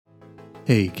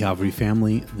Hey Calvary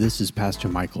family, this is Pastor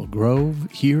Michael Grove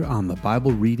here on the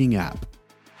Bible Reading app.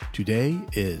 Today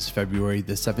is February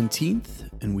the 17th,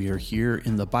 and we are here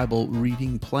in the Bible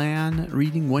reading plan,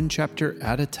 reading one chapter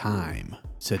at a time.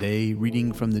 Today,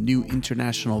 reading from the New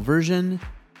International Version,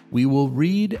 we will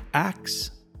read Acts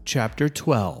chapter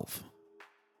 12.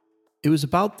 It was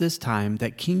about this time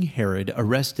that King Herod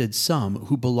arrested some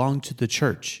who belonged to the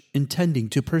church, intending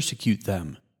to persecute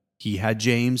them. He had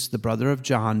James, the brother of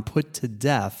John, put to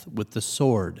death with the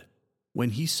sword. When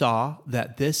he saw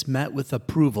that this met with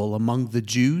approval among the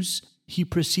Jews, he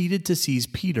proceeded to seize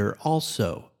Peter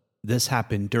also. This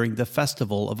happened during the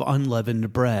festival of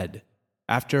unleavened bread.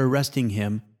 After arresting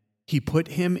him, he put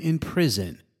him in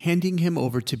prison, handing him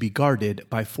over to be guarded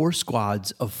by 4 squads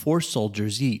of 4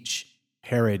 soldiers each.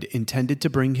 Herod intended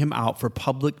to bring him out for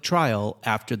public trial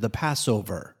after the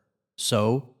Passover.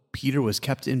 So Peter was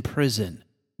kept in prison.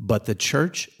 But the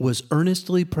church was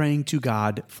earnestly praying to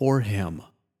God for him.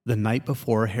 The night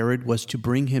before Herod was to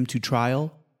bring him to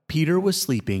trial, Peter was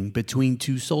sleeping between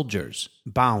 2 soldiers,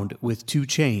 bound with 2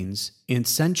 chains, and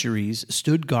sentries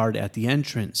stood guard at the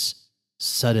entrance.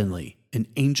 Suddenly, an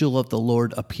angel of the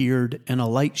Lord appeared, and a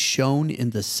light shone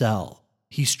in the cell.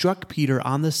 He struck Peter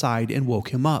on the side and woke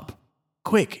him up.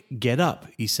 "Quick, get up,"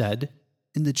 he said,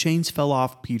 and the chains fell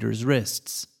off Peter's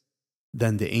wrists.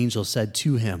 Then the angel said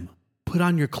to him, "Put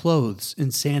on your clothes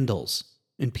and sandals,"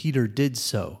 and Peter did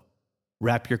so.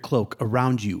 "Wrap your cloak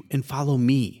around you and follow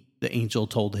me," the angel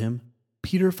told him.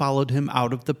 Peter followed him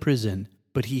out of the prison,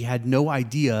 but he had no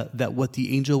idea that what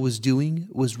the angel was doing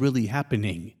was really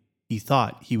happening. He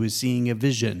thought he was seeing a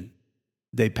vision.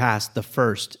 They passed the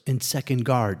first and second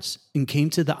guards and came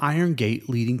to the iron gate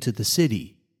leading to the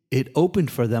city. It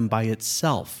opened for them by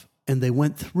itself, and they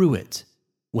went through it.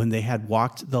 When they had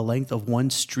walked the length of one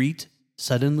street,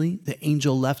 suddenly the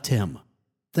angel left him.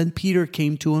 Then Peter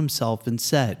came to himself and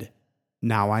said,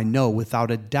 "Now I know without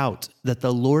a doubt that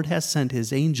the Lord has sent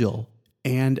his angel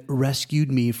and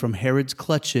rescued me from Herod's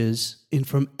clutches and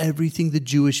from everything the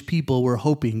Jewish people were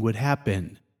hoping would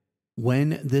happen."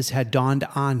 When this had dawned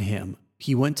on him,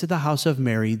 he went to the house of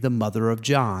Mary, the mother of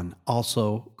John,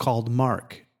 also called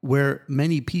Mark, where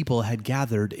many people had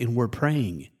gathered and were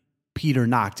praying. Peter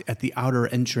knocked at the outer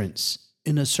entrance,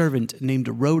 and a servant named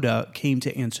Rhoda came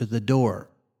to answer the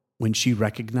door. When she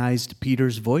recognized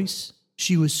Peter's voice,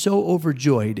 she was so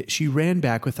overjoyed she ran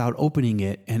back without opening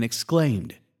it and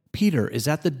exclaimed, "Peter is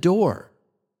at the door."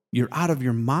 "You're out of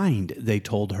your mind," they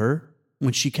told her.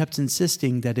 When she kept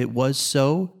insisting that it was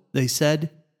so, they said,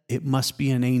 "It must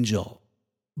be an angel."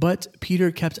 But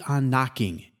Peter kept on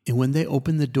knocking, and when they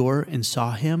opened the door and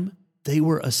saw him, they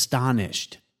were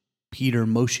astonished. Peter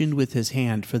motioned with his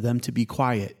hand for them to be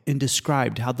quiet and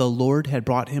described how the Lord had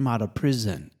brought him out of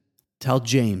prison. "Tell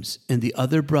James and the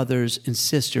other brothers and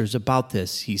sisters about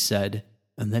this," he said,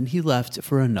 and then he left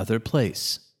for another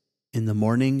place. In the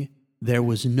morning, there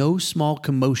was no small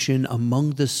commotion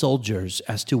among the soldiers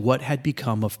as to what had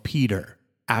become of Peter.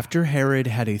 After Herod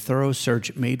had a thorough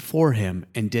search made for him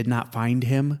and did not find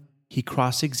him, he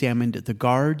cross-examined the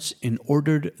guards and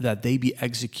ordered that they be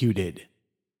executed.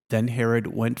 Then Herod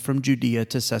went from Judea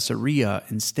to Caesarea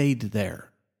and stayed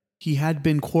there. He had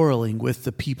been quarreling with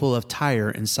the people of Tyre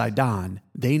and Sidon.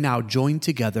 They now joined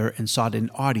together and sought an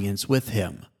audience with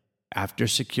him. After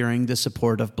securing the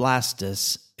support of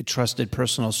Blastus, a trusted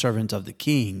personal servant of the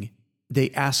king,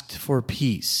 they asked for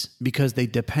peace because they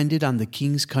depended on the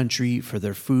king's country for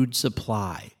their food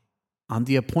supply. On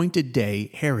the appointed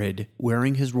day, Herod,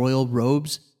 wearing his royal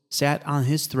robes, sat on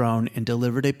his throne and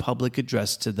delivered a public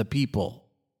address to the people.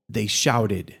 They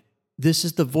shouted, "This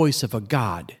is the voice of a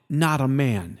God, not a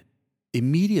man."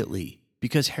 Immediately,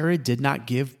 because Herod did not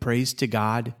give praise to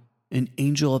God, an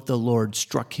angel of the Lord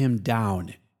struck him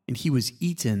down, and he was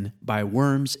eaten by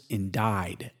worms and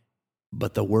died.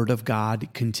 But the word of God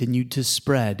continued to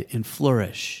spread and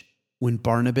flourish. When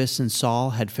Barnabas and Saul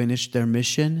had finished their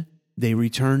mission, they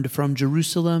returned from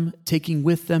Jerusalem, taking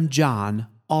with them John,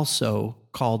 also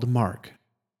called Mark.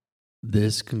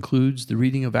 This concludes the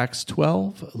reading of Acts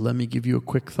 12. Let me give you a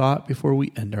quick thought before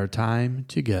we end our time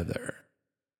together.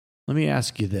 Let me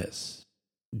ask you this.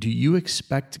 Do you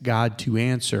expect God to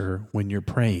answer when you're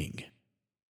praying?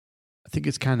 I think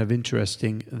it's kind of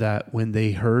interesting that when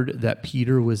they heard that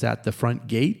Peter was at the front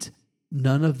gate,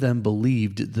 none of them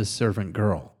believed the servant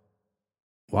girl.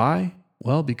 Why?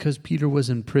 Well, because Peter was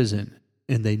in prison,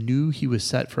 and they knew he was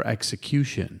set for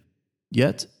execution.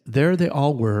 Yet there they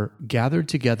all were, gathered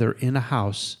together in a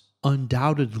house,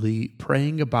 undoubtedly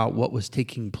praying about what was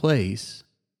taking place.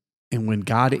 And when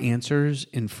God answers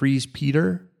and frees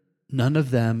Peter, none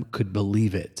of them could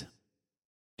believe it.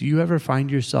 Do you ever find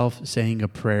yourself saying a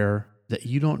prayer that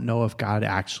you don't know if God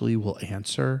actually will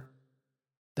answer,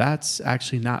 that's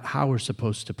actually not how we're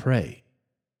supposed to pray.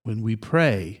 When we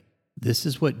pray, this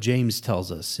is what James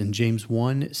tells us in James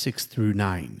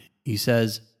 1:6-9. He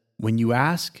says, "When you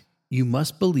ask, you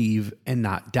must believe and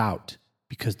not doubt,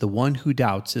 because the one who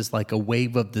doubts is like a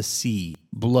wave of the sea,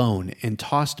 blown and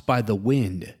tossed by the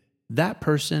wind. That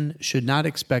person should not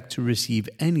expect to receive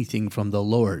anything from the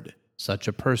Lord. Such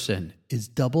a person is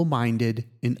double-minded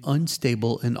and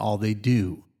unstable in all they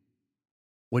do."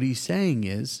 What he's saying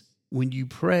is, when you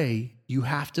pray, you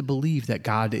have to believe that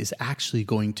God is actually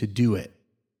going to do it.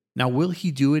 Now, will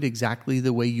he do it exactly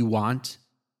the way you want?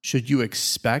 Should you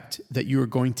expect that you are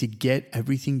going to get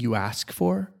everything you ask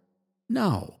for?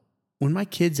 No. When my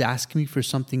kids ask me for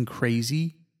something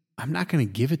crazy, I'm not going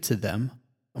to give it to them.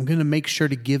 I'm going to make sure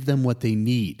to give them what they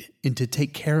need and to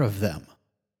take care of them.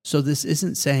 So this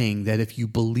isn't saying that if you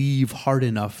believe hard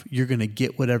enough, you're going to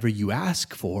get whatever you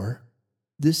ask for.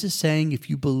 This is saying if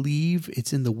you believe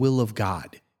it's in the will of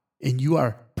God and you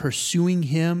are pursuing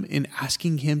him and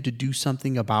asking him to do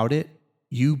something about it,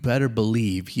 you better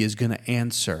believe he is going to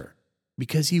answer,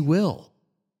 because he will.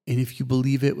 And if you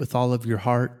believe it with all of your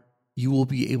heart, you will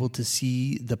be able to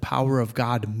see the power of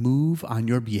God move on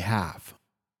your behalf.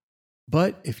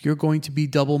 But if you're going to be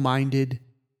double-minded,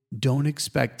 don't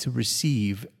expect to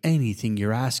receive anything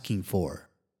you're asking for.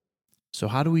 So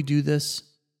how do we do this?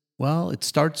 Well, it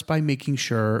starts by making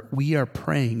sure we are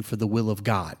praying for the will of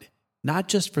God, not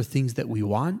just for things that we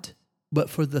want, but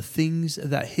for the things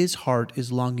that his heart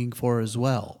is longing for as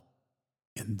well.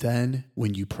 And then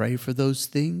when you pray for those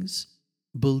things,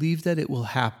 believe that it will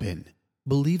happen.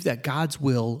 Believe that God's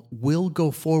will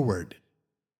go forward.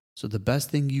 So the best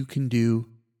thing you can do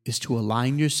is to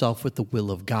align yourself with the will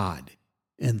of God,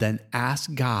 and then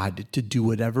ask God to do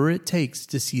whatever it takes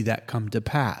to see that come to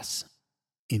pass.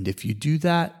 And if you do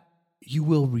that, you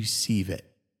will receive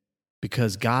it,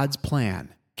 because God's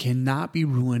plan cannot be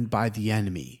ruined by the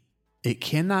enemy. It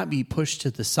cannot be pushed to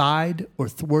the side or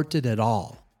thwarted at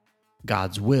all.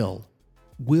 God's will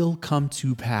come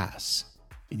to pass,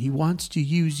 and he wants to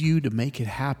use you to make it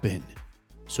happen.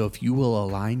 So if you will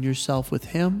align yourself with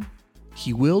him,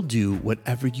 he will do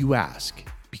whatever you ask,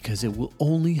 because it will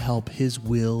only help his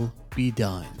will be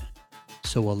done.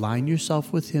 So align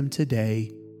yourself with him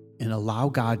today and allow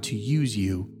God to use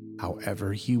you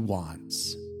however he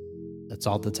wants. That's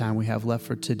all the time we have left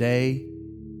for today.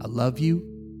 I love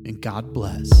you, and God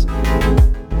bless.